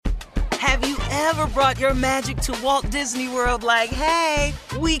Have you ever brought your magic to Walt Disney World like, hey,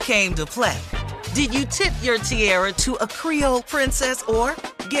 we came to play? Did you tip your tiara to a Creole princess or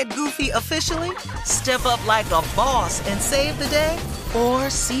get goofy officially? Step up like a boss and save the day? Or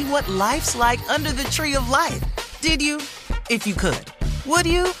see what life's like under the tree of life? Did you? If you could. Would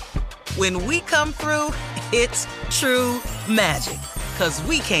you? When we come through, it's true magic. 'Cause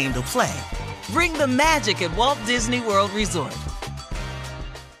we came to play. Bring the magic at Walt Disney World Resort.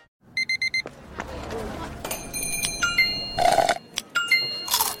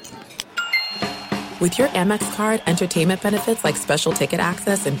 With your Amex card, entertainment benefits like special ticket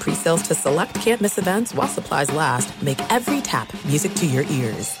access and pre-sales to select can't-miss events while supplies last make every tap music to your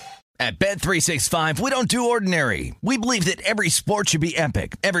ears. At Bet365, we don't do ordinary. We believe that every sport should be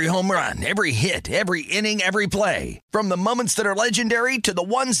epic. Every home run, every hit, every inning, every play. From the moments that are legendary to the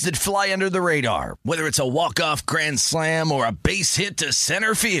ones that fly under the radar. Whether it's a walk-off grand slam or a base hit to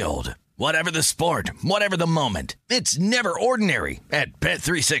center field. Whatever the sport, whatever the moment, it's never ordinary at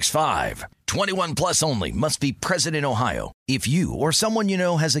Bet365. 21 plus only. Must be present in Ohio. If you or someone you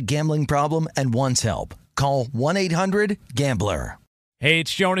know has a gambling problem and wants help, call 1-800-GAMBLER. Hey,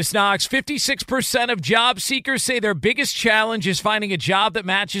 it's Jonas Knox. 56% of job seekers say their biggest challenge is finding a job that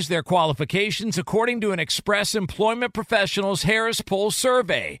matches their qualifications, according to an Express Employment Professionals Harris Poll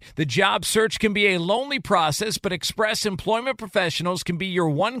survey. The job search can be a lonely process, but Express Employment Professionals can be your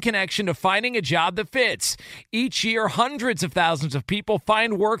one connection to finding a job that fits. Each year, hundreds of thousands of people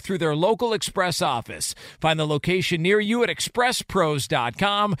find work through their local Express office. Find the location near you at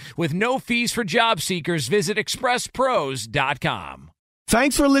expresspros.com. With no fees for job seekers, visit expresspros.com.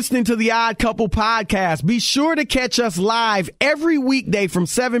 Thanks for listening to the Odd Couple podcast. Be sure to catch us live every weekday from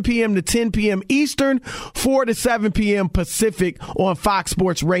 7 p.m. to 10 p.m. Eastern, 4 to 7 p.m. Pacific on Fox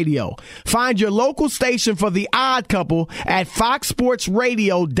Sports Radio. Find your local station for the Odd Couple at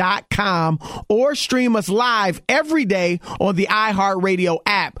foxsportsradio.com or stream us live every day on the iHeartRadio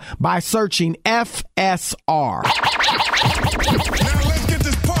app by searching FSR. Now let's get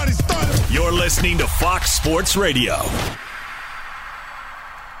this party started. You're listening to Fox Sports Radio.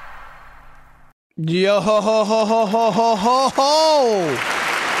 Yo ho ho ho ho ho ho ho ho!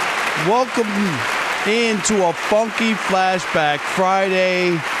 Welcome into a funky flashback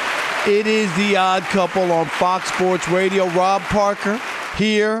Friday. It is the Odd Couple on Fox Sports Radio. Rob Parker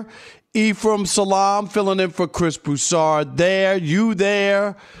here. Ephraim Salam filling in for Chris Broussard. There, you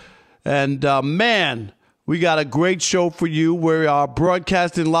there. And man, we got a great show for you. We are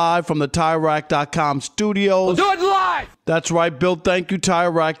broadcasting live from the TireRack.com studios. We'll do it live! That's right, Bill. Thank you.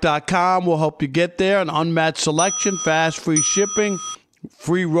 TireRack.com will help you get there. An unmatched selection, fast, free shipping,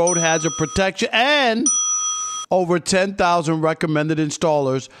 free road hazard protection, and over 10,000 recommended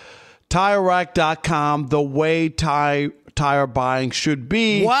installers. TireRack.com, the way tire buying should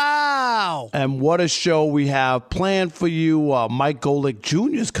be. Wow. And what a show we have planned for you. Mike Golic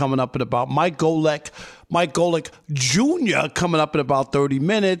Jr. is coming up in about Mike Golic Jr. coming up in about 30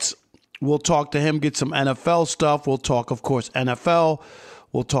 minutes. We'll talk to him, get some NFL stuff. We'll talk, of course, NFL.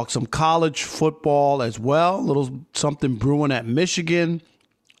 We'll talk some college football as well. A little something brewing at Michigan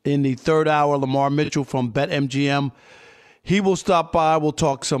in the third hour. Lamar Mitchell from BetMGM. He will stop by. We'll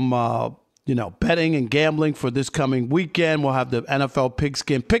talk some, betting and gambling for this coming weekend. We'll have the NFL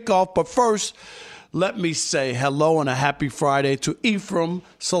pigskin pickoff. But first, let me say hello and a happy Friday to Ephraim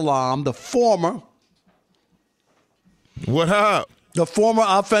Salam, the former. What up? The former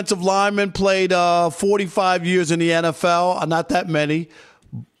offensive lineman, played 45 years in the NFL. Not that many,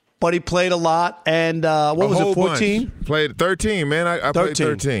 but he played a lot. And what was it, 14? Bunch. Played 13, man. I played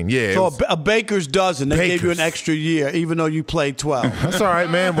 13. Yeah. So a baker's dozen. They gave you an extra year, even though you played 12. That's all right,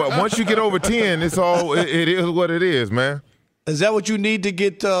 man. But once you get over 10, it is what it is, man. Is that what you need to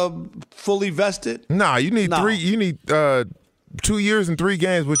get fully vested? Nah, you need 3. You need 2 years and 3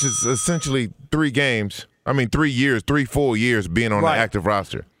 games, which is essentially 3 games. 3 years, 3 full years being on the active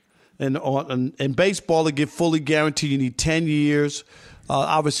roster. And in baseball, to get fully guaranteed, you need 10 years.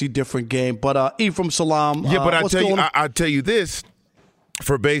 Obviously, different game. But Ephraim Salam. Yeah, but I tell you this.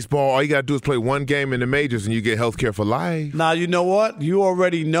 For baseball, all you got to do is play one game in the majors and you get health care for life. Now, you know what? You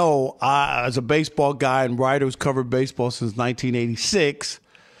already know, as a baseball guy and writer who's covered baseball since 1986,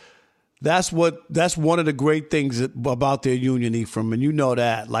 that's one of the great things about their union, Ephraim, and you know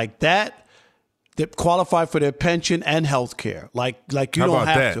that. Like that. They qualify for their pension and health care. Like you don't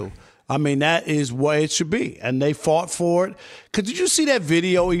have to. That is what it should be. And they fought for it. Did you see that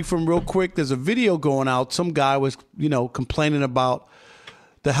video, Ephraim, real quick? There's a video going out. Some guy was, complaining about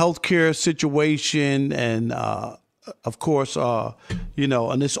the health care situation. And, of course, and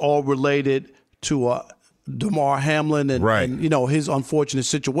it's all related to Damar Hamlin and his unfortunate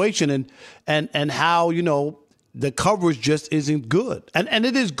situation and how the coverage just isn't good. And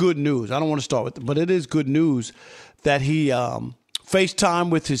it is good news. I don't want to start with it, but it is good news that he FaceTime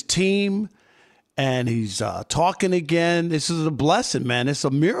with his team and he's talking again. This is a blessing, man. It's a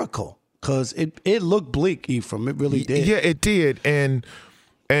miracle because it looked bleak, Ephraim. It really did. Yeah, it did. And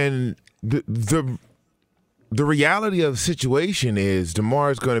the reality of the situation is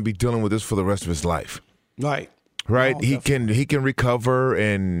Damar is going to be dealing with this for the rest of his life. Right. Right. Oh, he can recover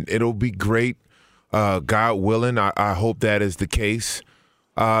and it'll be great. God willing, I hope that is the case.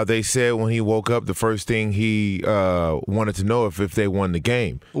 They said when he woke up, the first thing he wanted to know if they won the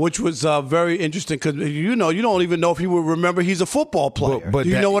game. Which was very interesting because, you don't even know if he would remember he's a football player. But do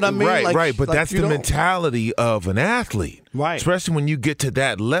you know what I mean? Right. But that's the mentality of an athlete. Right. Especially when you get to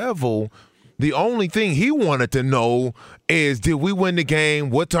that level. The only thing he wanted to know is, did we win the game?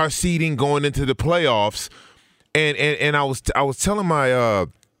 What's our seeding going into the playoffs? And I was telling my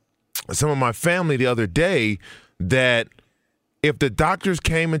some of my family the other day that if the doctors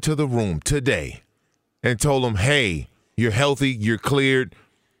came into the room today and told him, hey, you're healthy, you're cleared,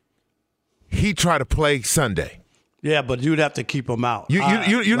 he'd try to play Sunday. Yeah, but you'd have to keep him out. You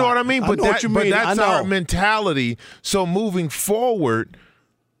know what I mean? But that's our mentality. So moving forward,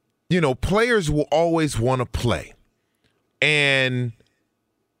 players will always want to play. And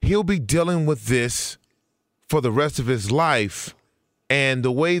he'll be dealing with this for the rest of his life. And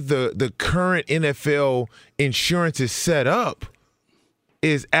the way the current NFL insurance is set up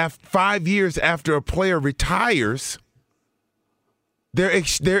is 5 years after a player retires, their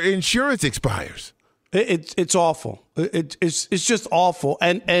insurance expires. It's awful. It's just awful.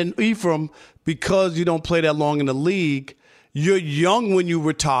 And Ephraim, because you don't play that long in the league, you're young when you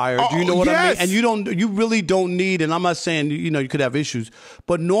retire. Do you know what I mean? And you really don't need, and I'm not saying you could have issues,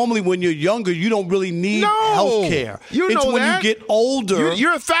 but normally when you're younger, you don't really need health care. It's when you get older.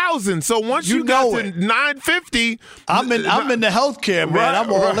 You're 1,000. So once you got to 950, I'm in the health care, man. Right, I'm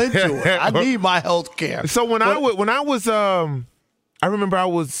all into it. I need my health care. So I remember I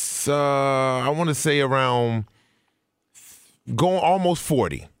was I want to say around going almost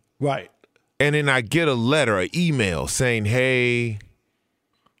 40. Right. And then I get a letter, an email saying, hey,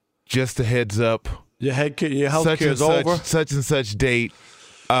 just a heads up. Your health care is over. Such and such date.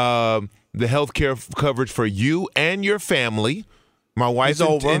 The health care coverage for you and your family, my wife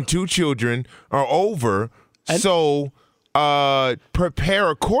and 2 children, are over. So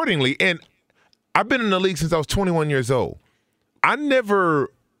prepare accordingly. And I've been in the league since I was 21 years old. I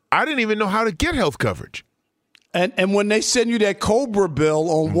didn't even know how to get health coverage. And when they send you that Cobra bill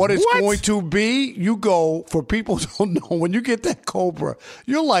on what it's going to be, you go, for people who don't know, when you get that Cobra,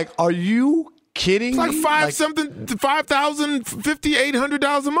 you're like, are you kidding me? It's like $5,000,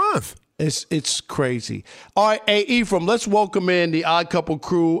 $800 a month. It's crazy. All right, hey, Ephraim, let's welcome in the Odd Couple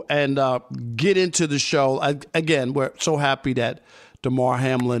crew and get into the show. Again, we're so happy that Damar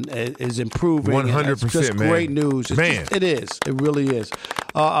Hamlin is improving. 100%, it's just man. Great news. It is. It really is.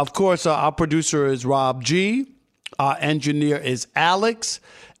 Of course, our producer is Rob G. Our engineer is Alex.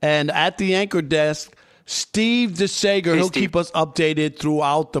 And at the anchor desk, Steve DeSager. He'll keep us updated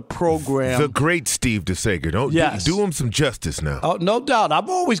throughout the program. The great Steve DeSager. Do him some justice now. Oh, no doubt. I've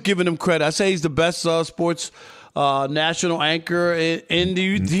always given him credit. I say he's the best sports national anchor in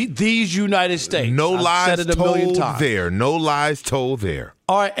these United States. No lies told there. No lies told there.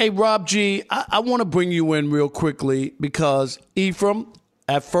 All right. Hey, Rob G., I want to bring you in real quickly because, Ephraim,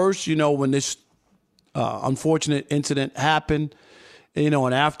 at first, when this unfortunate incident happened,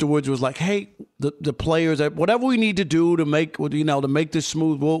 and afterwards it was like, hey, the players, whatever we need to do to make this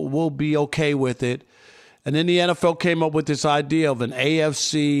smooth, we'll be okay with it. And then the NFL came up with this idea of an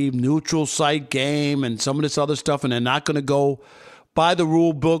AFC neutral site game and some of this other stuff, and they're not going to go by the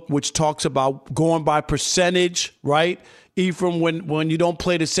rule book, which talks about going by percentage, right? Ephraim, when you don't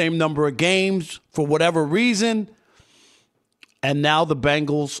play the same number of games for whatever reason. And now the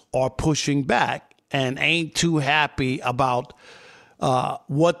Bengals are pushing back and ain't too happy about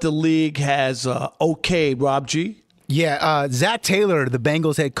what the league has okayed, Rob G. Yeah, Zach Taylor, the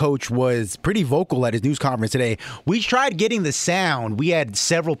Bengals head coach, was pretty vocal at his news conference today. We tried getting the sound. We had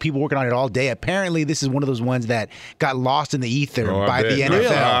several people working on it all day. Apparently, this is one of those ones that got lost in the ether by the NFL. Really?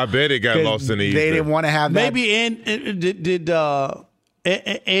 I bet it got lost in the ether. They didn't want to have that. Maybe did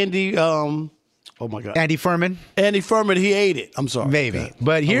Andy... Oh, my God. Andy Furman, he ate it. I'm sorry. Maybe.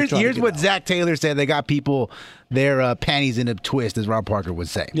 But here's what Zach Taylor said. They got people, their panties in a twist, as Rob Parker would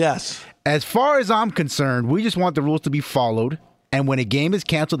say. Yes. As far as I'm concerned, we just want the rules to be followed. And when a game is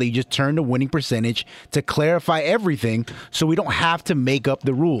canceled, they just turn to winning percentage to clarify everything so we don't have to make up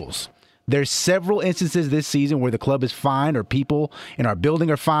the rules. There's several instances this season where the club is fine or people in our building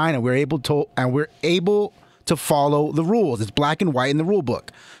are fine and we're able to follow the rules. It's black and white in the rule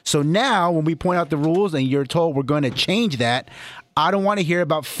book. So now when we point out the rules and you're told we're going to change that, I don't want to hear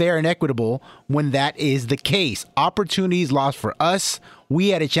about fair and equitable when that is the case. Opportunities lost for us. We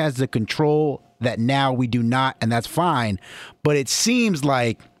had a chance to control that. Now we do not, and that's fine. But it seems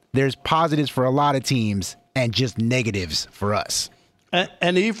like there's positives for a lot of teams and just negatives for us.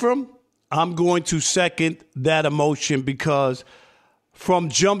 And Ephraim, I'm going to second that emotion because from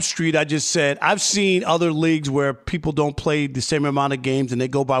Jump Street, I just said, I've seen other leagues where people don't play the same amount of games and they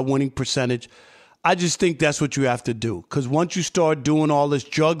go by winning percentage. I just think that's what you have to do. Because once you start doing all this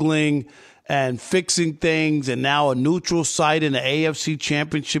juggling and fixing things and now a neutral site in the AFC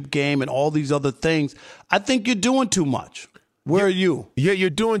Championship game and all these other things, I think you're doing too much. Where are you? Yeah, you're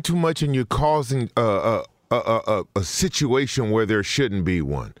doing too much and you're causing a situation where there shouldn't be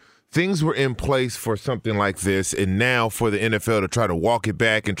one. Things were in place for something like this, and now for the NFL to try to walk it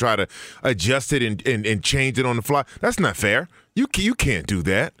back and try to adjust it and change it on the fly, that's not fair. You can't do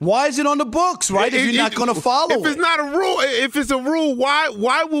that. Why is it on the books, right, if you're not going to follow it? If it's not a rule, if it's a rule,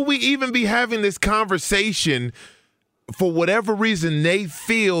 why will we even be having this conversation? For whatever reason, they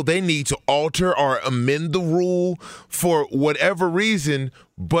feel they need to alter or amend the rule for whatever reason,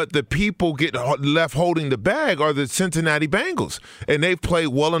 but the people get left holding the bag are the Cincinnati Bengals. And they've played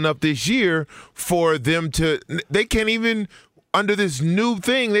well enough this year for them to – they can't even – under this new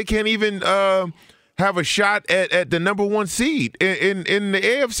thing, they can't even have a shot at the number one seed in the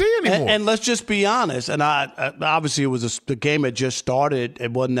AFC anymore. And let's just be honest. And obviously, it was the game had just started.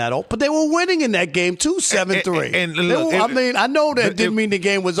 It wasn't that old, but they were winning in that game too, 7-3. And look, I know that didn't mean the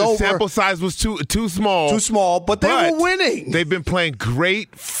game was over. The sample size was too small. Too small, but they were winning. They've been playing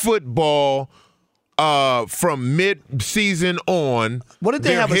great football from mid-season on. What did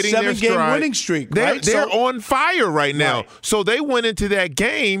they have, a 7-game winning streak, right? They're on fire right now. Right. So they went into that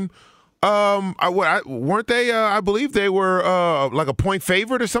game. Weren't they? I believe they were like a point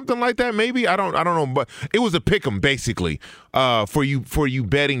favorite or something like that. Maybe I don't know, but it was a pick'em basically for you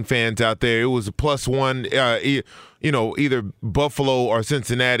betting fans out there. It was a +1. Either Buffalo or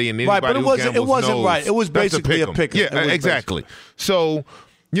Cincinnati, and anybody right, but it wasn't knows, right. It was basically a pick'em. Yeah, exactly. So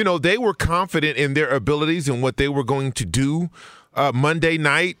they were confident in their abilities and what they were going to do. Monday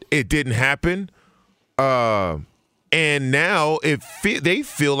night, it didn't happen. And now they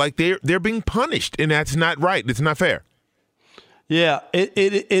feel like they're being punished, and that's not right. It's not fair. Yeah,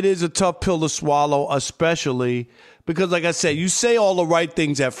 it is a tough pill to swallow, especially because, like I said, you say all the right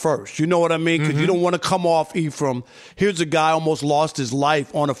things at first. You know what I mean? Because you don't want to come off, Ephraim. Here's a guy almost lost his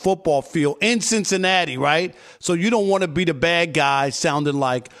life on a football field in Cincinnati, right? So you don't want to be the bad guy sounding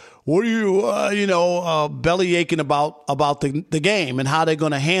like, what are you, belly aching about the game and how they're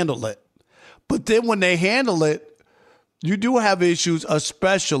going to handle it. But then when they handle it, you do have issues,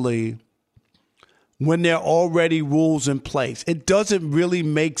 especially when there are already rules in place. It doesn't really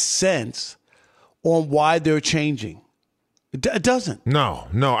make sense on why they're changing. It doesn't. No.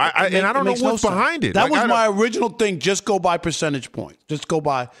 I don't know what's behind it. That was my original thing. Just go by percentage points. Just go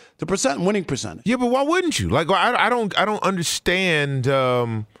by the winning percentage. Yeah, but why wouldn't you? Like, I don't understand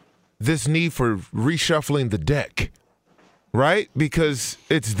this need for reshuffling the deck, right? Because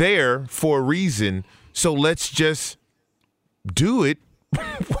it's there for a reason. So let's just do it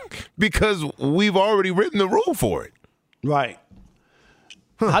because we've already written the rule for it. Right.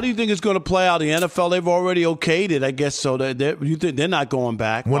 How do you think it's going to play out? The NFL, they've already okayed it, I guess, so you think they're not going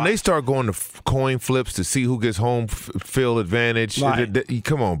back. When they start going to coin flips to see who gets home field advantage, right.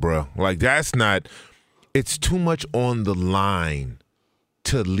 Come on, bro. Like, that's not – it's too much on the line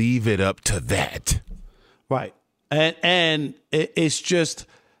to leave it up to that. Right. And it's just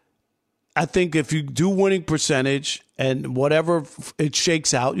 – I think if you do winning percentage and whatever it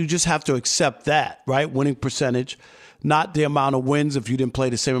shakes out, you just have to accept that, right? Winning percentage, not the amount of wins if you didn't play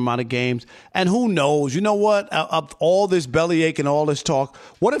the same amount of games. And who knows? You know what? Of all this bellyache and all this talk,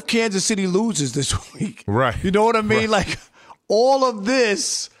 what if Kansas City loses this week? Right. You know what I mean? Right. Like all of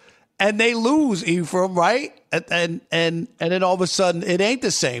this, and they lose, Ephraim, right? And then all of a sudden, it ain't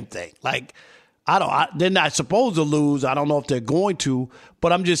the same thing. Like, they're not supposed to lose. I don't know if they're going to,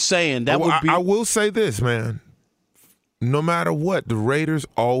 but I'm just saying that would be. I will say this, man. No matter what, the Raiders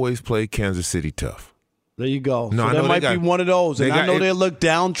always play Kansas City tough. There you go. No, so that might be one of those. And I know they look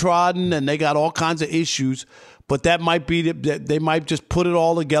downtrodden and they got all kinds of issues, but that might be they might just put it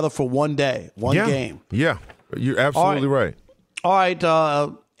all together for one day, one game. Yeah, you're absolutely right. All right.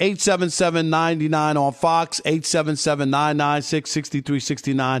 877-99 on Fox,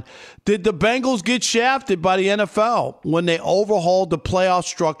 877-996-6369. Did the Bengals get shafted by the NFL when they overhauled the playoff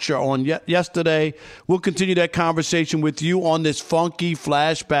structure on yesterday? We'll continue that conversation with you on this funky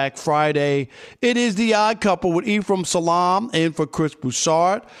Flashback Friday. It is The Odd Couple with Ephraim Salam in for Chris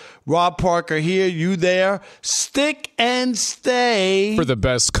Broussard. Rob Parker here, you there. Stick and stay. For the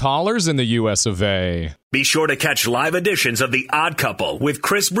best callers in the US of A. Be sure to catch live editions of The Odd Couple with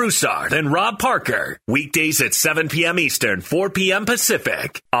Chris Broussard and Rob Parker. Weekdays at 7 p.m. Eastern, 4 p.m.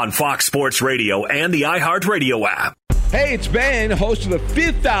 Pacific on Fox Sports Radio and the iHeartRadio app. Hey, it's Ben, host of the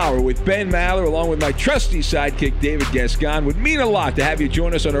Fifth Hour with Ben Maller, along with my trusty sidekick, David Gascon. Would mean a lot to have you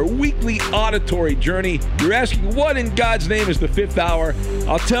join us on our weekly auditory journey. You're asking, what in God's name is the Fifth Hour?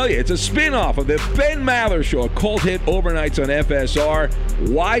 I'll tell you, it's a spin-off of the Ben Maller Show, a cult hit overnights on FSR.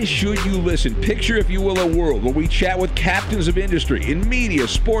 Why should you listen? Picture, if you will, a world where we chat with captains of industry in media,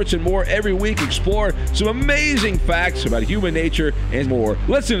 sports, and more every week. Explore some amazing facts about human nature and more.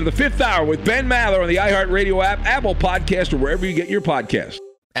 Listen to the Fifth Hour with Ben Maller on the iHeartRadio app, Apple Podcast, or wherever you get your podcasts.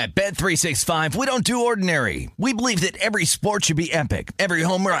 At Bet365, we don't do ordinary. We believe that every sport should be epic. Every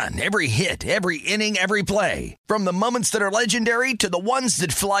home run, every hit, every inning, every play. From the moments that are legendary to the ones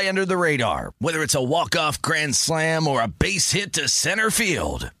that fly under the radar. Whether it's a walk-off grand slam or a base hit to center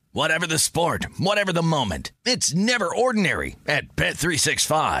field. Whatever the sport, whatever the moment, it's never ordinary at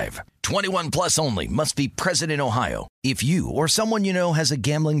Bet365. 21 plus only. Must be present in Ohio. If you or someone you know has a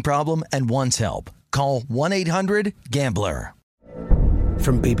gambling problem and wants help, call 1-800-GAMBLER.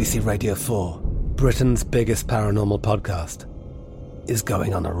 From BBC Radio 4, Britain's biggest paranormal podcast is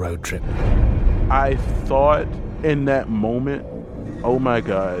going on a road trip. I thought in that moment, oh my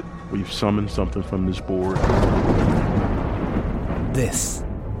God, we've summoned something from this board. This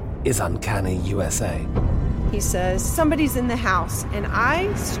is Uncanny USA. He says, somebody's in the house, and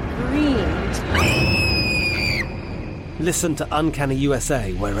I screamed. Listen to Uncanny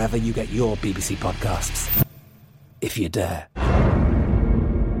USA wherever you get your BBC podcasts, if you dare.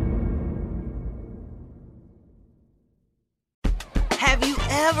 Have you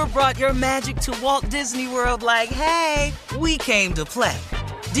ever brought your magic to Walt Disney World like, hey, we came to play?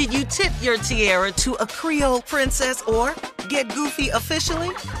 Did you tip your tiara to a Creole princess or get goofy officially?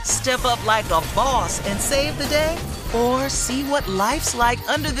 Step up like a boss and save the day? Or see what life's like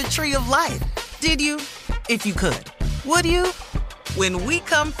under the tree of life? Did you? If you could. Would you? When we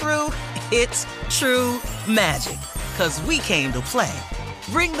come through, it's true magic. 'Cause we came to play.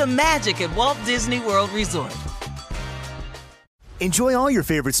 Bring the magic at Walt Disney World Resort. Enjoy all your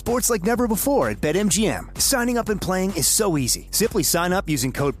favorite sports like never before at BetMGM. Signing up and playing is so easy. Simply sign up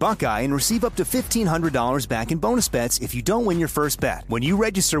using code Buckeye and receive up to $1,500 back in bonus bets if you don't win your first bet. When you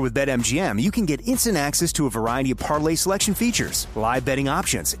register with BetMGM, you can get instant access to a variety of parlay selection features, live betting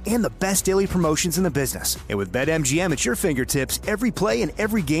options, and the best daily promotions in the business. And with BetMGM at your fingertips, every play and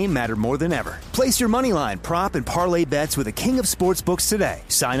every game matter more than ever. Place your moneyline, prop, and parlay bets with the king of sportsbooks today.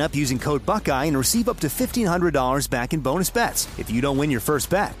 Sign up using code Buckeye and receive up to $1,500 back in bonus bets if you don't win your first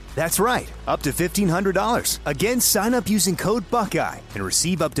bet. That's right, up to $1,500. Again, sign up using code Buckeye and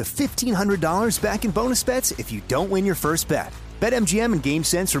receive up to $1,500 back in bonus bets if you don't win your first bet. BetMGM and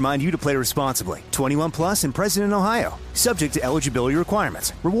GameSense remind you to play responsibly. 21 plus and present in Ohio. Subject to eligibility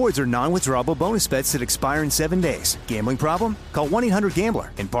requirements. Rewards are non-withdrawable bonus bets that expire in 7 days. Gambling problem? Call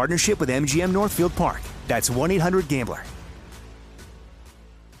 1-800-GAMBLER in partnership with MGM Northfield Park. That's 1-800-GAMBLER.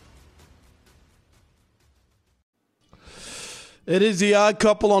 It is The Odd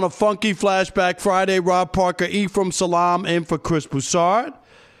Couple on a funky Flashback Friday. Rob Parker, Ephraim Salam in for Chris Broussard.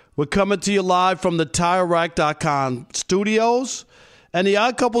 We're coming to you live from the TireRack.com studios. And The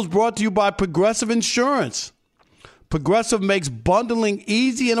Odd Couple is brought to you by Progressive Insurance. Progressive makes bundling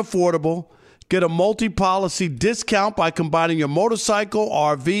easy and affordable. Get a multi-policy discount by combining your motorcycle,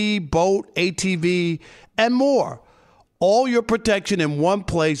 RV, boat, ATV, and more. All your protection in one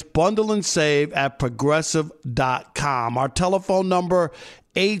place. Bundle and save at Progressive.com. Our telephone number,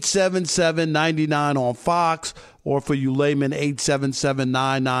 877-99 on Fox, or for you laymen,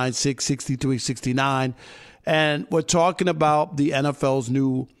 877-996-6369. And we're talking about the NFL's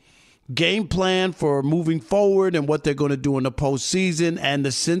new game plan for moving forward and what they're going to do in the postseason. And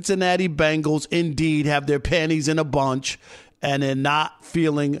the Cincinnati Bengals indeed have their panties in a bunch, and they're not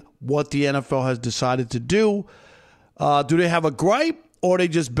feeling what the NFL has decided to do. Do they have a gripe, or are they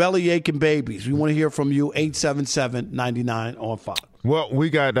just belly aching babies? We want to hear from you, 877-99 on Fox. Well,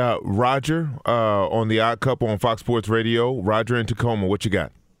 we got Roger on The Odd Couple on Fox Sports Radio. Roger in Tacoma, what you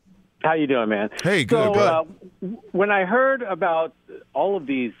got? How you doing, man? Hey, good. When I heard about all of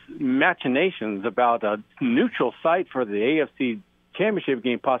these machinations about a neutral site for the AFC championship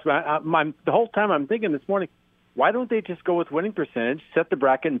game possibly. The whole time I'm thinking this morning, why don't they just go with winning percentage, set the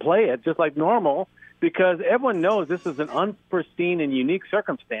bracket, and play it just like normal? Because everyone knows this is an unforeseen and unique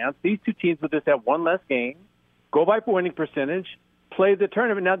circumstance. These two teams will just have one less game, go by winning percentage, play the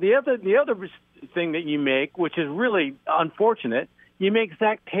tournament. Now, the other thing that you make, which is really unfortunate, you make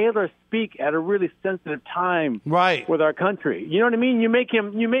Zach Taylor speak at a really sensitive time with our country. You know what I mean? You make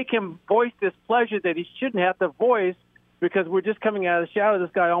him voice this pleasure that he shouldn't have to voice because we're just coming out of the shadow of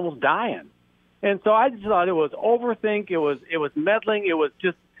this guy almost dying. And so I just thought it was overthink. It was meddling. It was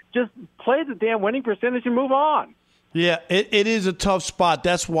just play the damn winning percentage and move on. Yeah, it is a tough spot.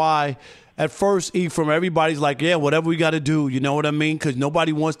 That's why at first, Ephraim, everybody's like, yeah, whatever we got to do. You know what I mean? Because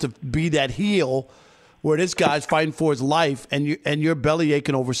nobody wants to be that heel where this guy's fighting for his life and you're belly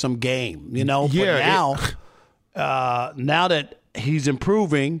aching over some game. You know? Yeah, but now that he's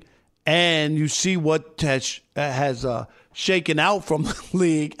improving and you see what has shaken out from the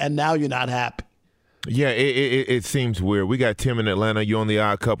league, and now you're not happy. Yeah, it seems weird. We got Tim in Atlanta. You on the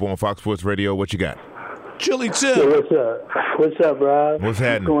Odd Couple on Fox Sports Radio. What you got? Chili Tim. Hey, what's up? What's up, Rob? What's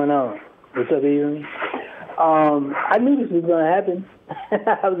happening? What's going on? What's up, Ian? I knew this was going to happen.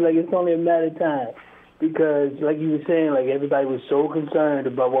 I was like, it's only a matter of time. Because, like you were saying, like everybody was so concerned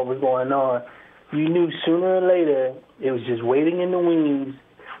about what was going on. You knew sooner or later it was just waiting in the wings.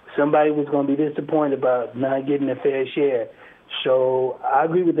 Somebody was going to be disappointed about not getting a fair share. So I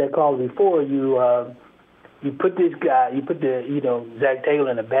agree with that call before. You put this guy, Zach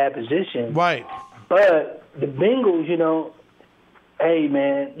Taylor in a bad position. Right. But the Bengals, hey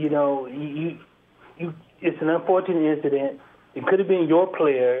man, it's an unfortunate incident. It could have been your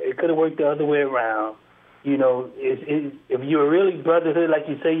player. It could have worked the other way around. If you're really brotherhood, like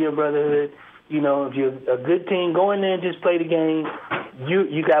you say you're brotherhood, if you're a good team, go in there and just play the game.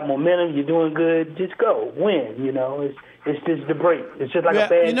 You got momentum. You're doing good. Just go win. It's just the break. It's just like a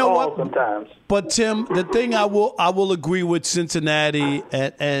bad call sometimes. But Tim, the thing I will agree with Cincinnati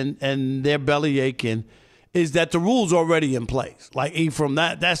and their belly aching is that the rule's already in place. Like Ephraim,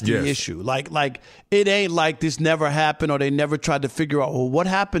 that's the issue. Like it ain't like this never happened or they never tried to figure out, well, what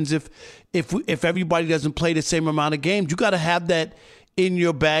happens if everybody doesn't play the same amount of games? You got to have that in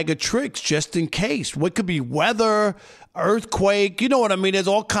your bag of tricks just in case. What could be weather, earthquake, you know what I mean? There's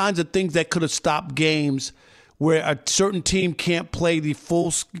all kinds of things that could have stopped games where a certain team can't play the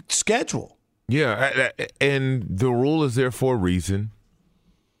full schedule. Yeah, and the rule is there for a reason.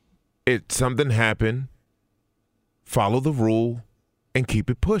 Something happened, follow the rule, and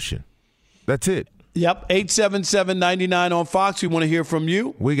keep it pushing. That's it. Yep, 877-99 on Fox. We want to hear from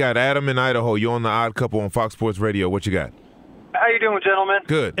you. We got Adam in Idaho. You're on the Odd Couple on Fox Sports Radio. What you got? How you doing, gentlemen?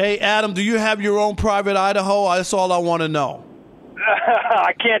 Good. Hey, Adam, do you have your own private Idaho? That's all I want to know.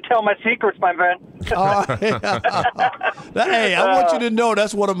 I can't tell my secrets, my man. Hey, I want you to know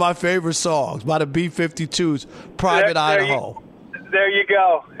that's one of my favorite songs by the B-52s, Private Idaho. There you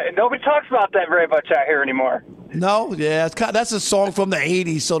go. And nobody talks about that very much out here anymore. No? Yeah, that's a song from the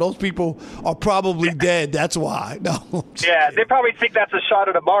 80s, so those people are probably dead. That's why. No. Yeah, they probably think that's a shot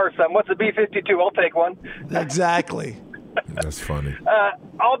at a bar or something. What's a B-52? I'll take one. Exactly. That's funny.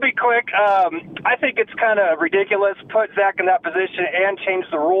 I'll be quick. I think it's kind of ridiculous to put Zach in that position and change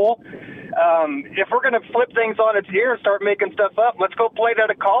the rule. If we're going to flip things on its ear and start making stuff up, let's go play it at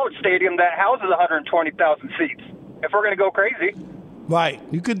a college stadium that houses 120,000 seats. If we're going to go crazy. Right.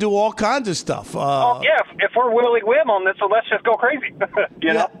 You could do all kinds of stuff. If we're Willie Wim on this, so let's just go crazy.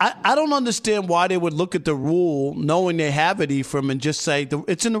 you know? I don't understand why they would look at the rule, knowing they have it, Ephraim, and just say,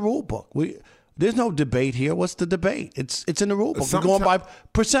 it's in the rule book. There's no debate here. What's the debate? It's in the rule book. We're going by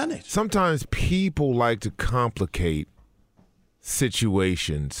percentage. Sometimes people like to complicate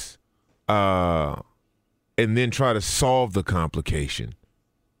situations and then try to solve the complication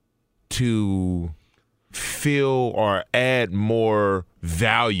to feel or add more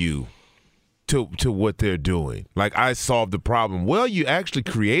value to what they're doing. Like, I solved the problem. Well, you actually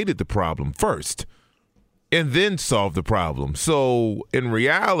created the problem first and then solve the problem. So in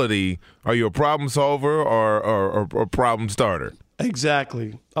reality, are you a problem solver or a problem starter?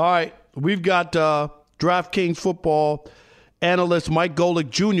 Exactly. All right. We've got DraftKings football analyst Mike Golic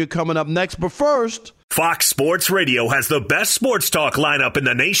Jr. coming up next. But first, Fox Sports Radio has the best sports talk lineup in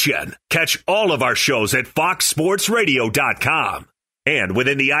the nation. Catch all of our shows at foxsportsradio.com. And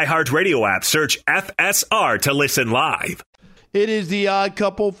within the iHeartRadio app, search FSR to listen live. It is the Odd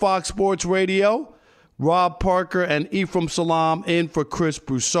Couple, Fox Sports Radio. Rob Parker and Ephraim Salam in for Chris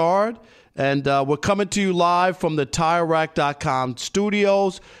Broussard. And we're coming to you live from the TireRack.com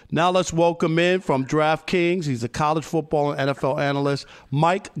studios. Now let's welcome in from DraftKings. He's a college football and NFL analyst,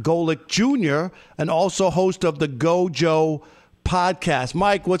 Mike Golic Jr., and also host of the Go Joe podcast.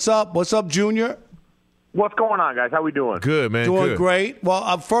 Mike, what's up? What's up, Junior? What's going on, guys? How we doing? Good, man. Doing good. Great.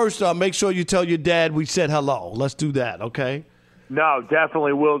 Well, first, make sure you tell your dad we said hello. Let's do that, okay? No,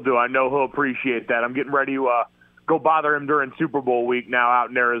 definitely will do. I know he'll appreciate that. I'm getting ready to go bother him during Super Bowl week now out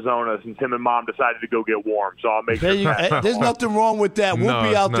in Arizona since him and Mom decided to go get warm. So I'll make sure. There's nothing wrong with that. We'll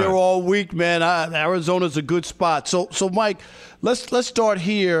be out there all week, man. Arizona's a good spot. So Mike, let's start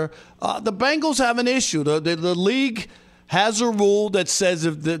here. The Bengals have an issue. The league has a rule that says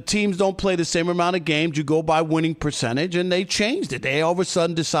if the teams don't play the same amount of games, you go by winning percentage, and they changed it. They all of a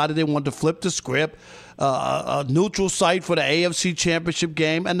sudden decided they wanted to flip the script, a neutral site for the AFC Championship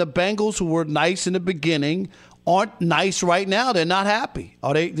game, and the Bengals, who were nice in the beginning, aren't nice right now. They're not happy.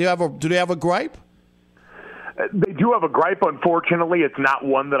 Do they have a gripe? They do have a gripe. Unfortunately, it's not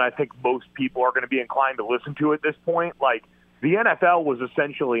one that I think most people are going to be inclined to listen to at this point. Like, the NFL was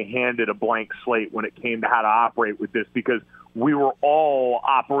essentially handed a blank slate when it came to how to operate with this, because we were all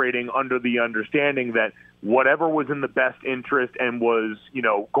operating under the understanding that whatever was in the best interest and was,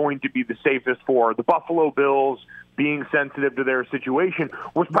 going to be the safest for the Buffalo Bills, being sensitive to their situation,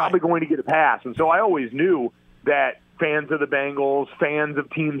 was probably going to get a pass. And so I always knew that fans of the Bengals, fans of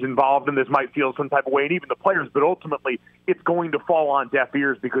teams involved in this might feel some type of way, and even the players, but ultimately it's going to fall on deaf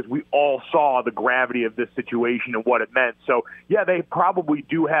ears because we all saw the gravity of this situation and what it meant. So, yeah, they probably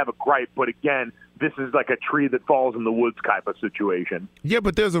do have a gripe, but again, this is like a tree that falls in the woods type of situation. Yeah,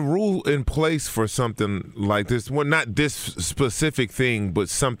 but there's a rule in place for something like this. Well, not this specific thing, but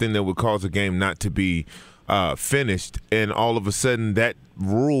something that would cause a game not to be finished, and all of a sudden that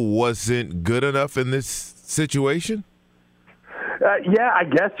rule wasn't good enough in this situation? Yeah, I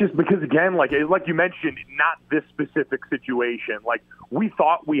guess just because, again, like you mentioned, not this specific situation. Like, we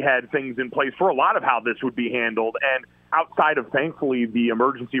thought we had things in place for a lot of how this would be handled, and outside of, thankfully, the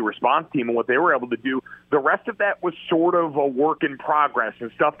emergency response team and what they were able to do, the rest of that was sort of a work in progress and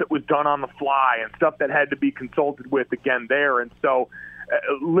stuff that was done on the fly and stuff that had to be consulted with again there. And so,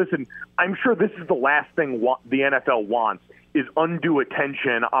 listen, I'm sure this is the last thing the NFL wants, is undue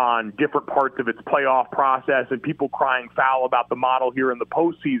attention on different parts of its playoff process and people crying foul about the model here in the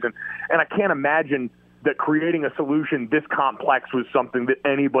postseason. And I can't imagine that creating a solution this complex was something that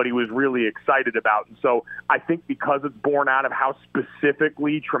anybody was really excited about. And so I think because it's born out of how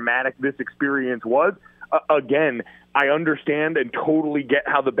specifically traumatic this experience was, again, I understand and totally get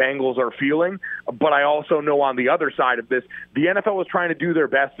how the Bengals are feeling, but I also know on the other side of this, the NFL is trying to do their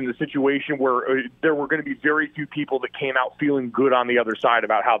best in a situation where there were going to be very few people that came out feeling good on the other side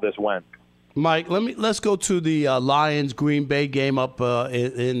about how this went. Mike, let's go to the Lions-Green Bay game up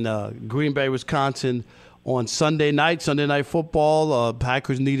in Green Bay, Wisconsin on Sunday Night Football.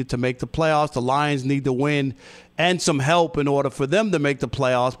 Packers needed to make the playoffs. The Lions need to win and some help in order for them to make the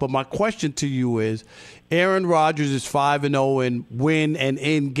playoffs. But my question to you is, Aaron Rodgers is 5-0 in win and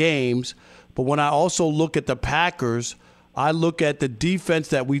in games. But when I also look at the Packers, I look at the defense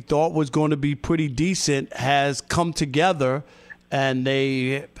that we thought was going to be pretty decent has come together, and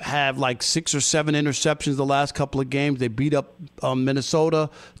they have like 6 or 7 interceptions the last couple of games. They beat up Minnesota,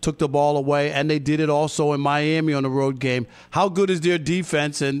 took the ball away, and they did it also in Miami on the road game. How good is their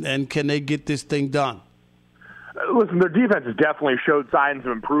defense, and can they get this thing done? Listen, their defense has definitely showed signs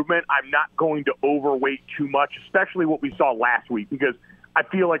of improvement. I'm not going to overweight too much, especially what we saw last week, because I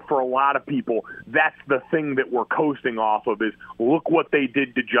feel like for a lot of people, that's the thing that we're coasting off of is, look what they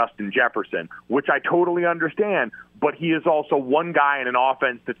did to Justin Jefferson, which I totally understand, but he is also one guy in an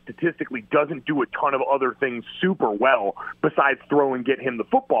offense that statistically doesn't do a ton of other things super well besides throw and get him the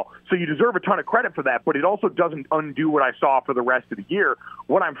football. So you deserve a ton of credit for that, but it also doesn't undo what I saw for the rest of the year.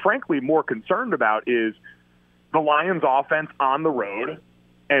 What I'm frankly more concerned about is the Lions offense on the road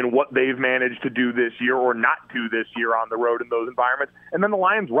and what they've managed to do this year or not do this year on the road in those environments. And then the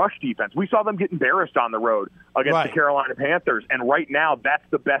Lions rush defense. We saw them get embarrassed on the road against the Carolina Panthers. And right now, that's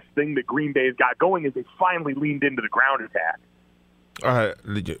the best thing that Green Bay's got going is they finally leaned into the ground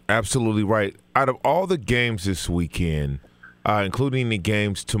attack. Absolutely right. Out of all the games this weekend, including the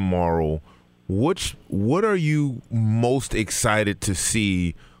games tomorrow, what are you most excited to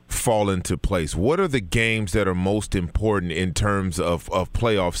see fall into place? What are the games that are most important in terms of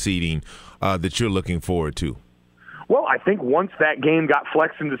playoff seeding that you're looking forward to? Well, I think once that game got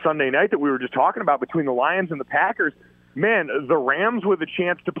flexed into Sunday night that we were just talking about between the Lions and the Packers, man, the Rams with a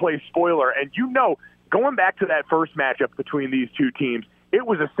chance to play spoiler. And going back to that first matchup between these two teams, it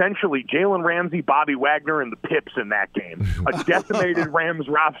was essentially Jalen Ramsey, Bobby Wagner, and the Pips in that game. A decimated Rams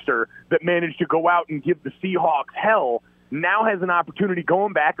roster that managed to go out and give the Seahawks hell now has an opportunity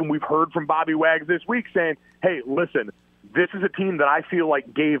going back, and we've heard from Bobby Wags this week saying, hey, listen, this is a team that I feel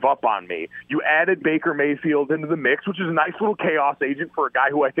like gave up on me. You added Baker Mayfield into the mix, which is a nice little chaos agent for a guy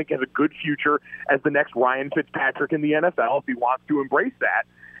who I think has a good future as the next Ryan Fitzpatrick in the NFL if he wants to embrace that.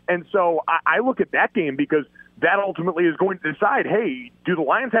 And so I look at that game because that ultimately is going to decide, hey, do the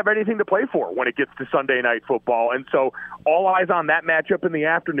Lions have anything to play for when it gets to Sunday Night Football? And so all eyes on that matchup in the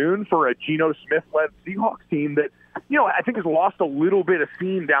afternoon for a Geno Smith-led Seahawks team that, I think has lost a little bit of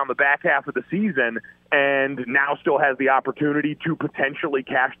steam down the back half of the season and now still has the opportunity to potentially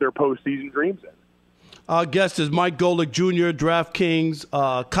cash their postseason dreams in. Our guest is Mike Golic Jr., DraftKings,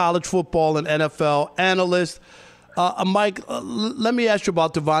 college football and NFL analyst. Mike, let me ask you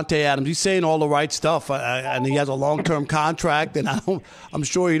about Davante Adams. He's saying all the right stuff, and he has a long-term contract, and I'm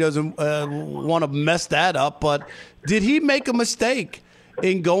sure he doesn't want to mess that up. But did he make a mistake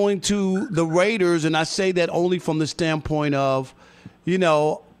in going to the Raiders? And I say that only from the standpoint of,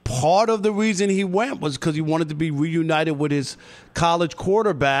 part of the reason he went was because he wanted to be reunited with his college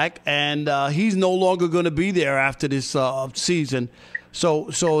quarterback, and he's no longer going to be there after this season. So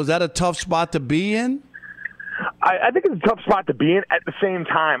is that a tough spot to be in? I think it's a tough spot to be in. At the same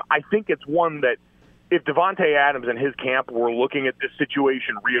time, I think it's one that if Davante Adams and his camp were looking at this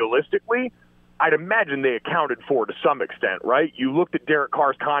situation realistically, I'd imagine they accounted for to some extent, right? You looked at Derek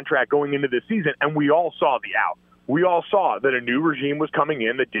Carr's contract going into this season, and we all saw the out. We all saw that a new regime was coming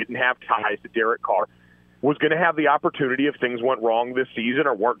in that didn't have ties to Derek Carr, was going to have the opportunity if things went wrong this season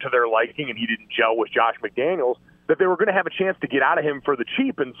or weren't to their liking and he didn't gel with Josh McDaniels, that they were going to have a chance to get out of him for the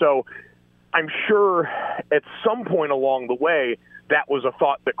cheap. And so I'm sure at some point along the way that was a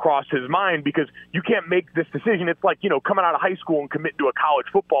thought that crossed his mind because you can't make this decision. It's like, coming out of high school and committing to a college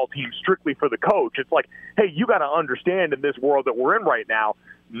football team strictly for the coach. It's like, hey, you got to understand in this world that we're in right now,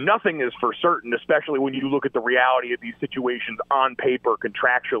 nothing is for certain, especially when you look at the reality of these situations on paper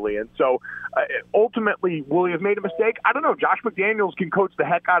contractually. And so ultimately, will he have made a mistake? I don't know. Josh McDaniels can coach the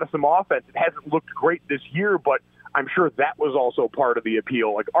heck out of some offense. It hasn't looked great this year, but I'm sure that was also part of the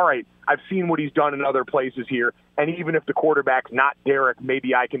appeal. Like, all right, I've seen what he's done in other places here, and even if the quarterback's not Derek,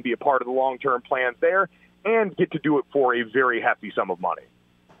 maybe I can be a part of the long-term plans there and get to do it for a very hefty sum of money.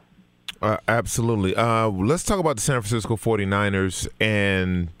 Absolutely. Let's talk about the San Francisco 49ers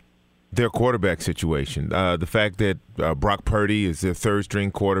and their quarterback situation. The fact that Brock Purdy is their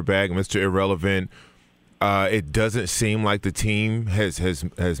third-string quarterback, Mr. Irrelevant. It doesn't seem like the team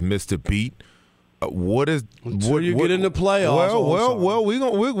has missed a beat. What is until you get in the playoffs? Well,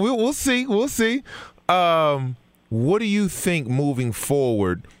 we'll see. We'll see. What do you think moving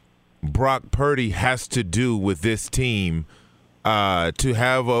forward Brock Purdy has to do with this team to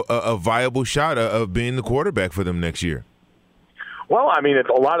have a viable shot of being the quarterback for them next year? Well, I mean,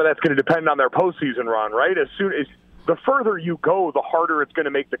 a lot of that's going to depend on their postseason run, right? As soon as the further you go, the harder it's going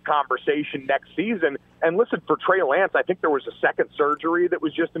to make the conversation next season. And listen, for Trey Lance, I think there was a second surgery that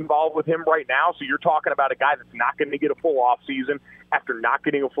was just involved with him right now. So you're talking about a guy that's not going to get a full offseason after not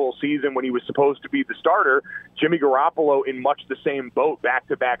getting a full season when he was supposed to be the starter. Jimmy Garoppolo in much the same boat,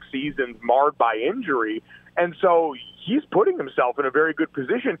 back-to-back seasons marred by injury. And so he's putting himself in a very good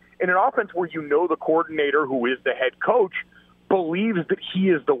position in an offense where the coordinator, who is the head coach, believes that he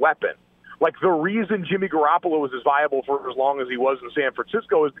is the weapon. Like, the reason Jimmy Garoppolo was as viable for as long as he was in San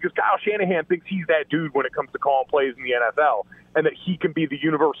Francisco is because Kyle Shanahan thinks he's that dude when it comes to calling plays in the NFL, and that he can be the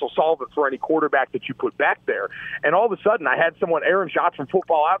universal solvent for any quarterback that you put back there. And all of a sudden, I had someone, Aaron Schatz from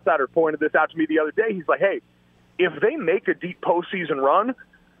Football Outsiders, pointed this out to me the other day. He's like, hey, if they make a deep postseason run,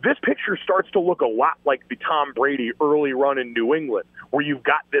 this picture starts to look a lot like the Tom Brady early run in New England, where you've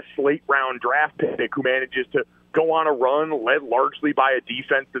got this late-round draft pick who manages to go on a run led largely by a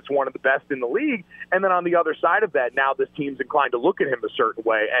defense that's one of the best in the league. And then on the other side of that, now this team's inclined to look at him a certain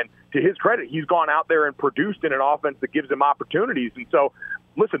way. And to his credit, he's gone out there and produced in an offense that gives him opportunities. And so,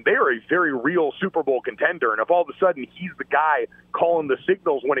 listen, they are a very real Super Bowl contender. And if all of a sudden he's the guy calling the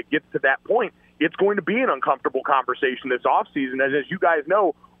signals when it gets to that point, it's going to be an uncomfortable conversation this offseason. And as you guys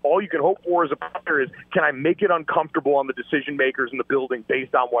know, all you can hope for as a player is, can I make it uncomfortable on the decision makers in the building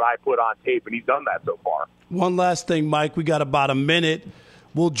based on what I put on tape? And he's done that so far. One last thing, Mike. We got about a minute.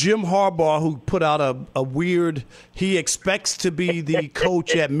 Will Jim Harbaugh, who put out a weird, he expects to be the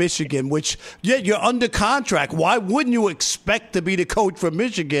coach at Michigan, which, yeah, you're under contract. Why wouldn't you expect to be the coach for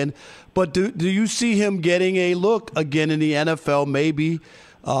Michigan? But do you see him getting a look again in the NFL, maybe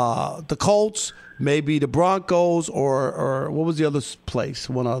the Colts, maybe the Broncos, or what was the other place?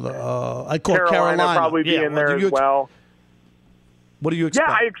 One other. I call Carolina. Probably be in there as well. What do you expect?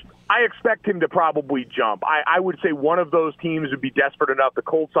 Yeah, I expect him to probably jump. I would say one of those teams would be desperate enough. The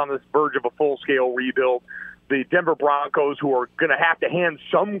Colts on this verge of a full-scale rebuild. the Denver Broncos, who are going to have to hand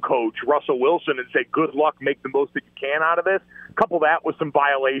some coach, Russell Wilson, and say, good luck, make the most that you can out of this. Couple that with some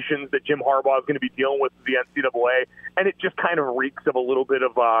violations that Jim Harbaugh is going to be dealing with the NCAA, and it just kind of reeks of a little bit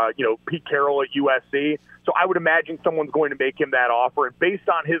of, Pete Carroll at USC. So I would imagine someone's going to make him that offer. And based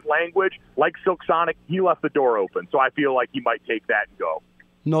on his language, like Silk Sonic, he left the door open. So I feel like he might take that and go.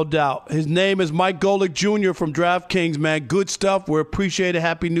 No doubt. His name is Mike Golic Jr. from DraftKings, man. Good stuff. We appreciate it.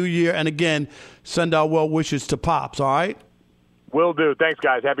 Happy New Year. And again, send our well wishes to Pops, all right? Will do. Thanks,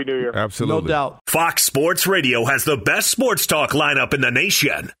 guys. Happy New Year. Absolutely. No doubt. Fox Sports Radio has the best sports talk lineup in the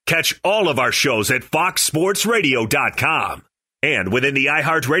nation. Catch all of our shows at foxsportsradio.com. And within the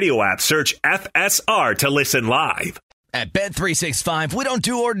iHeartRadio app, search FSR to listen live. At Bet365, we don't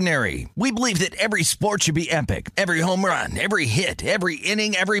do ordinary. We believe that every sport should be epic. Every home run, every hit, every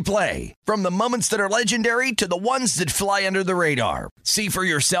inning, every play. From the moments that are legendary to the ones that fly under the radar. See for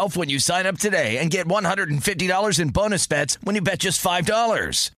yourself when you sign up today and get $150 in bonus bets when you bet just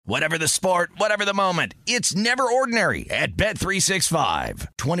 $5. Whatever the sport, whatever the moment, it's never ordinary at Bet365.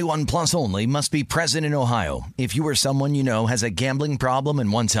 21 plus only. Must be present in Ohio. If you or someone you know has a gambling problem and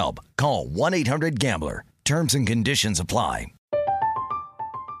wants help, call 1-800-GAMBLER. Terms and conditions apply.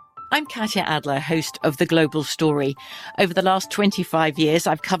 I'm Katya Adler, host of The Global Story. Over the last 25 years,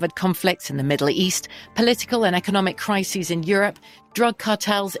 I've covered conflicts in the Middle East, political and economic crises in Europe, drug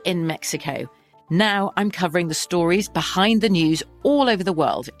cartels in Mexico. Now I'm covering the stories behind the news all over the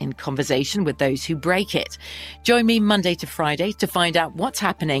world in conversation with those who break it. Join me Monday to Friday to find out what's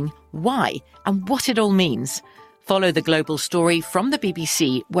happening, why, and what it all means. Follow The Global Story from the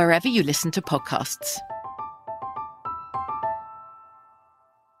BBC wherever you listen to podcasts.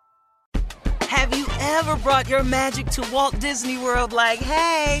 Have you ever brought your magic to Walt Disney World like,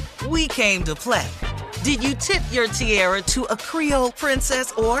 hey, we came to play? Did you tip your tiara to a Creole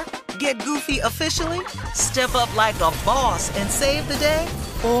princess or get goofy officially? Step up like a boss and save the day?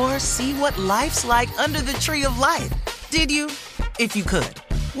 Or see what life's like under the tree of life? Did you? If you could.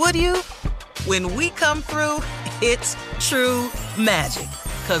 Would you? When we come through, it's true magic.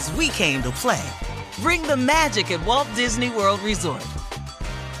 'Cause we came to play. Bring the magic at Walt Disney World Resort.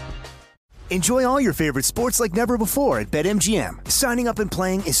 Enjoy all your favorite sports like never before at BetMGM. Signing up and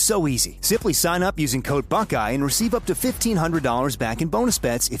playing is so easy. Simply sign up using code Buckeye and receive up to $1,500 back in bonus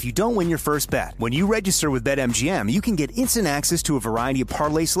bets if you don't win your first bet. When you register with BetMGM, you can get instant access to a variety of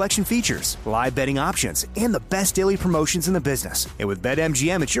parlay selection features, live betting options, and the best daily promotions in the business. And with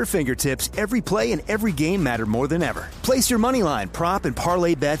BetMGM at your fingertips, every play and every game matter more than ever. Place your moneyline, prop, and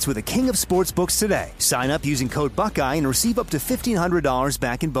parlay bets with the king of sportsbooks today. Sign up using code Buckeye and receive up to $1,500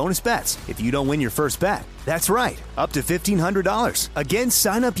 back in bonus bets if you don't win your first bet. That's right, up to $1,500. Again,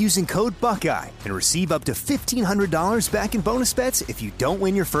 sign up using code Buckeye and receive up to $1,500 back in bonus bets if you don't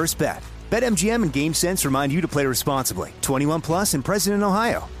win your first bet. BetMGM and GameSense remind you to play responsibly. 21 plus and present in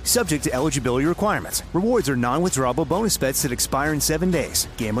Ohio. Subject to eligibility requirements. Rewards are non-withdrawable bonus bets that expire in 7 days.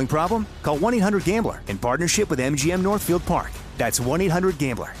 Gambling problem? Call 1-800-GAMBLER in partnership with MGM Northfield Park. That's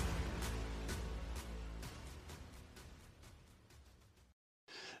 1-800-GAMBLER.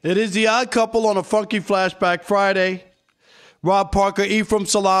 It is the Odd Couple on a Funky Flashback Friday. Rob Parker, Ephraim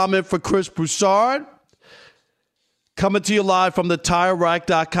Salaman for Chris Broussard. Coming to you live from the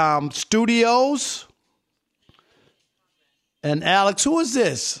TireRack.com studios. And Alex, who is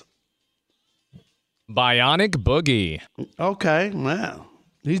this? Bionic Boogie. Okay, wow.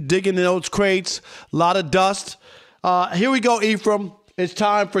 He's digging in those crates. A lot of dust. Here we go, Ephraim. It's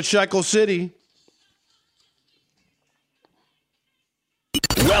time for Shekel City.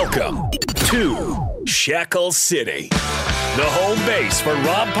 Welcome to Shekel City, the home base for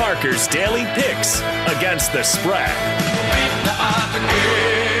Rob Parker's daily picks against the spread.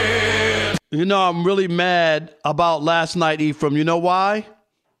 You know, I'm really mad about last night, Ephraim. You know why?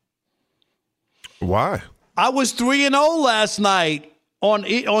 Why? I was 3-0 last night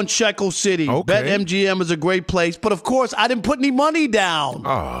on Shekel City. Okay. BetMGM is a great place, but of course I didn't put any money down.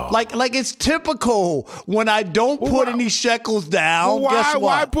 Oh. Like it's typical when I don't put any shekels down. Well, guess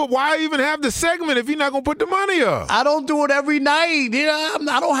what? Why even have the segment if you're not gonna put the money up? I don't do it every night. You know,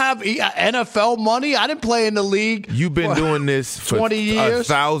 I don't have NFL money. I didn't play in the league. You've been doing this for 20 years,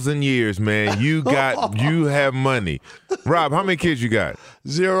 1,000 years, man. You have money. Rob, how many kids you got?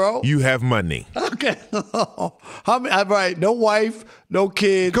 0. You have money. Okay. How many? Right. No wife, no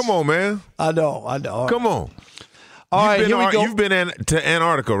kids. Come on, man. I know. Come on. All right, here we go. You've been to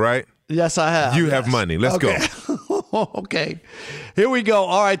Antarctica, right? Yes, I have. You have money. Let's go. Okay. Here we go.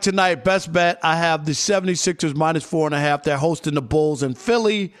 All right, tonight, best bet. I have the 76ers -4.5. They're hosting the Bulls in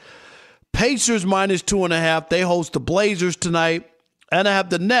Philly. Pacers -2.5. They host the Blazers tonight. And I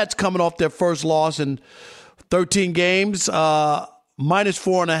have the Nets coming off their first loss in 13 games,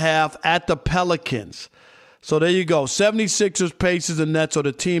 -4.5 at the Pelicans. So there you go. 76ers, Pacers, and Nets are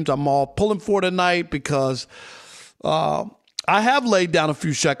the teams I'm all pulling for tonight because I have laid down a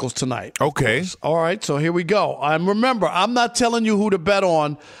few shekels tonight. Okay. All right, so here we go. And remember, I'm not telling you who to bet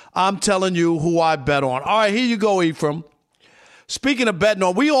on. I'm telling you who I bet on. All right, here you go, Ephraim. Speaking of betting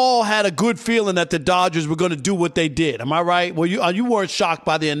on, we all had a good feeling that the Dodgers were going to do what they did. Am I right? Well, you weren't shocked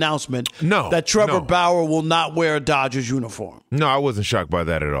by the announcement that Trevor Bauer will not wear a Dodgers uniform. No, I wasn't shocked by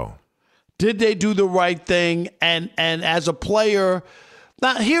that at all. Did they do the right thing? And as a player,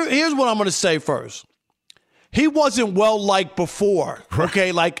 now here's what I'm going to say first. He wasn't well-liked before,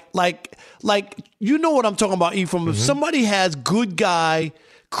 okay? Like you know what I'm talking about, Ephraim. If somebody has good guy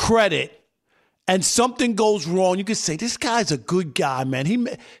credit and something goes wrong, you can say, this guy's a good guy, man.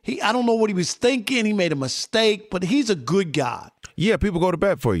 He I don't know what he was thinking. He made a mistake, but he's a good guy. Yeah, people go to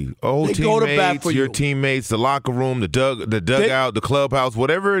bat for you. They go to bat for your you. teammates, the locker room, the dugout, the clubhouse,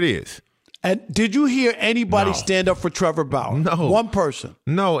 whatever it is. And did you hear anybody stand up for Trevor Bauer? No. One person.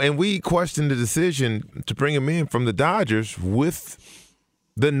 No, and we questioned the decision to bring him in from the Dodgers with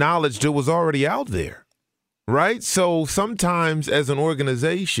the knowledge that was already out there, right? So sometimes as an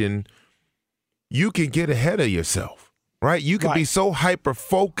organization, you can get ahead of yourself, right? You can be so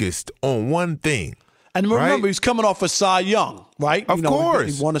hyper-focused on one thing. And remember, he's coming off a Cy Young, right? Of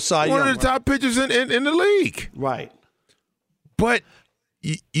course. He won a Cy Young. One of the top pitchers in the league. Right. But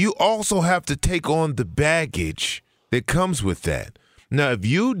you also have to take on the baggage that comes with that. Now, if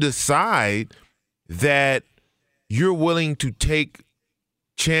you decide that you're willing to take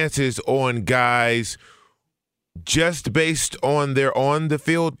chances on guys just based on their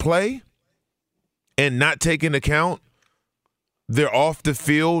on-the-field play and not take into account their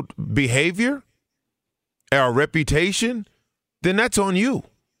off-the-field behavior or reputation, then that's on you.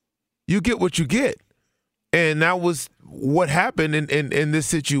 You get what you get. And that was what happened in this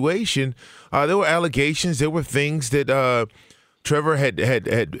situation. There were allegations. There were things that Trevor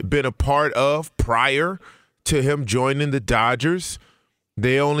had been a part of prior to him joining the Dodgers.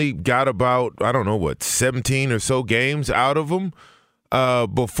 They only got about, 17 or so games out of him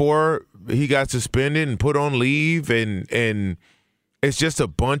before he got suspended and put on leave. And it's just a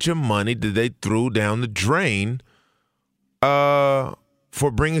bunch of money that they threw down the drain for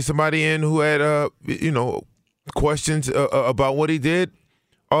bringing somebody in who had, questions about what he did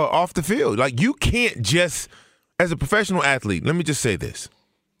off the field. Like, you can't just, as a professional athlete, let me just say this.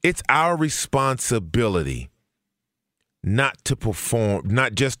 It's our responsibility not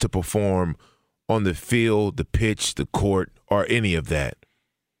just to perform on the field, the pitch, the court, or any of that.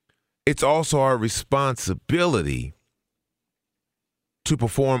 It's also our responsibility to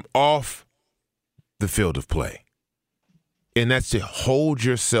perform off the field of play. And that's to hold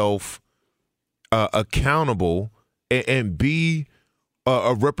yourself accountable and be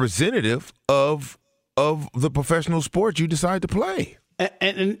a representative of the professional sport you decide to play.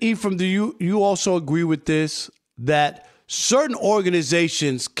 And Ephraim, do you also agree with this, that certain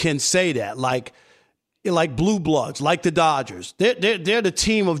organizations can say that, like Blue Bloods, like the Dodgers, they're the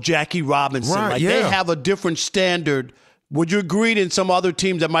team of Jackie Robinson. Right, They have a different standard. Would you agree in some other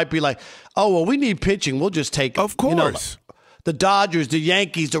teams that might be like, oh, well, we need pitching, we'll just take it. Of course. The Dodgers, the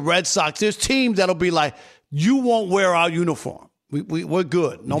Yankees, the Red Sox, there's teams that'll be like, you won't wear our uniform. We're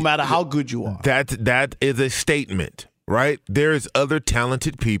good, no matter how good you are. That is a statement, right? There's other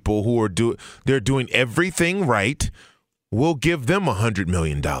talented people who are they're doing everything right. We'll give them $100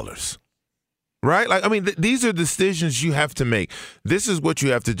 million, right? Like, I mean, these are decisions you have to make. This is what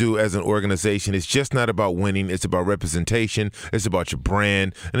you have to do as an organization. It's just not about winning. It's about representation. It's about your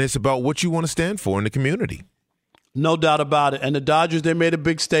brand, and it's about what you want to stand for in the community. No doubt about it. And the Dodgers, they made a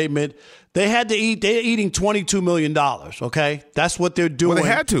big statement. They had to eat. They're eating $22 million, okay? That's what they're doing. Well, they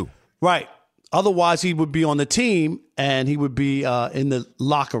had to. Right. Otherwise, he would be on the team, and he would be in the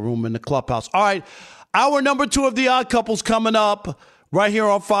locker room, in the clubhouse. All right. Hour number 2 of The Odd Couple's coming up right here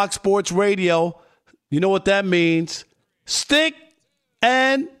on Fox Sports Radio. You know what that means. Stick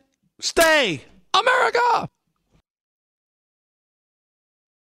and stay. America!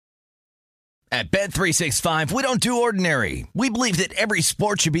 At Bet365, we don't do ordinary. We believe that every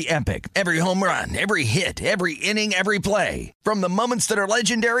sport should be epic. Every home run, every hit, every inning, every play. From the moments that are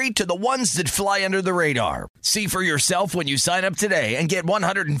legendary to the ones that fly under the radar. See for yourself when you sign up today and get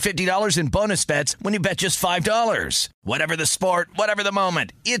 $150 in bonus bets when you bet just $5. Whatever the sport, whatever the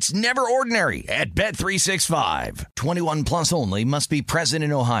moment, it's never ordinary at Bet365. 21 plus only. Must be present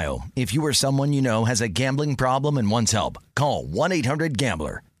in Ohio. If you or someone you know has a gambling problem and wants help, call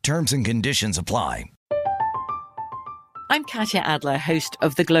 1-800-GAMBLER. Terms and conditions apply. I'm Katya Adler, host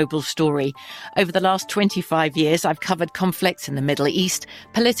of The Global Story. Over the last 25 years, I've covered conflicts in the Middle East,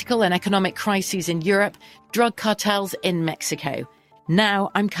 political and economic crises in Europe, drug cartels in Mexico. Now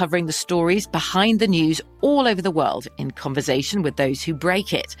I'm covering the stories behind the news all over the world in conversation with those who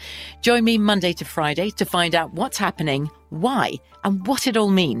break it. Join me Monday to Friday to find out what's happening, why, and what it all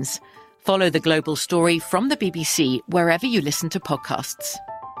means. Follow The Global Story from the BBC wherever you listen to podcasts.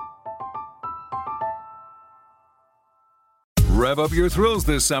 Rev up your thrills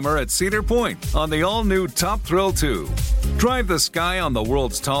this summer at Cedar Point on the all-new Top Thrill 2. Drive the sky on the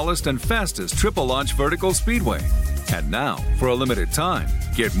world's tallest and fastest triple-launch vertical speedway. And now, for a limited time,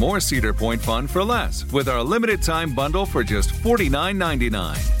 get more Cedar Point fun for less with our limited-time bundle for just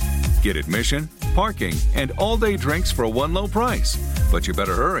 $49.99. Get admission, parking, and all-day drinks for one low price. But you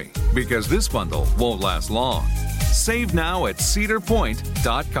better hurry, because this bundle won't last long. Save now at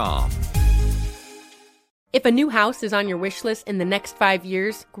cedarpoint.com. If a new house is on your wish list in the next 5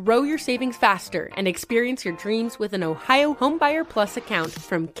 years, grow your savings faster and experience your dreams with an Ohio Homebuyer Plus account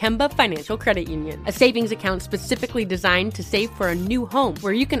from Kemba Financial Credit Union. A savings account specifically designed to save for a new home,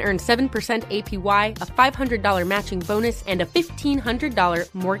 where you can earn 7% APY, a $500 matching bonus, and a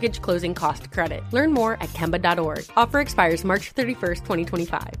 $1,500 mortgage closing cost credit. Learn more at Kemba.org. Offer expires March 31st,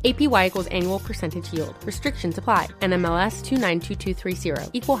 2025. APY equals annual percentage yield. Restrictions apply. NMLS 292230.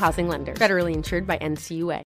 Equal housing lender. Federally insured by NCUA.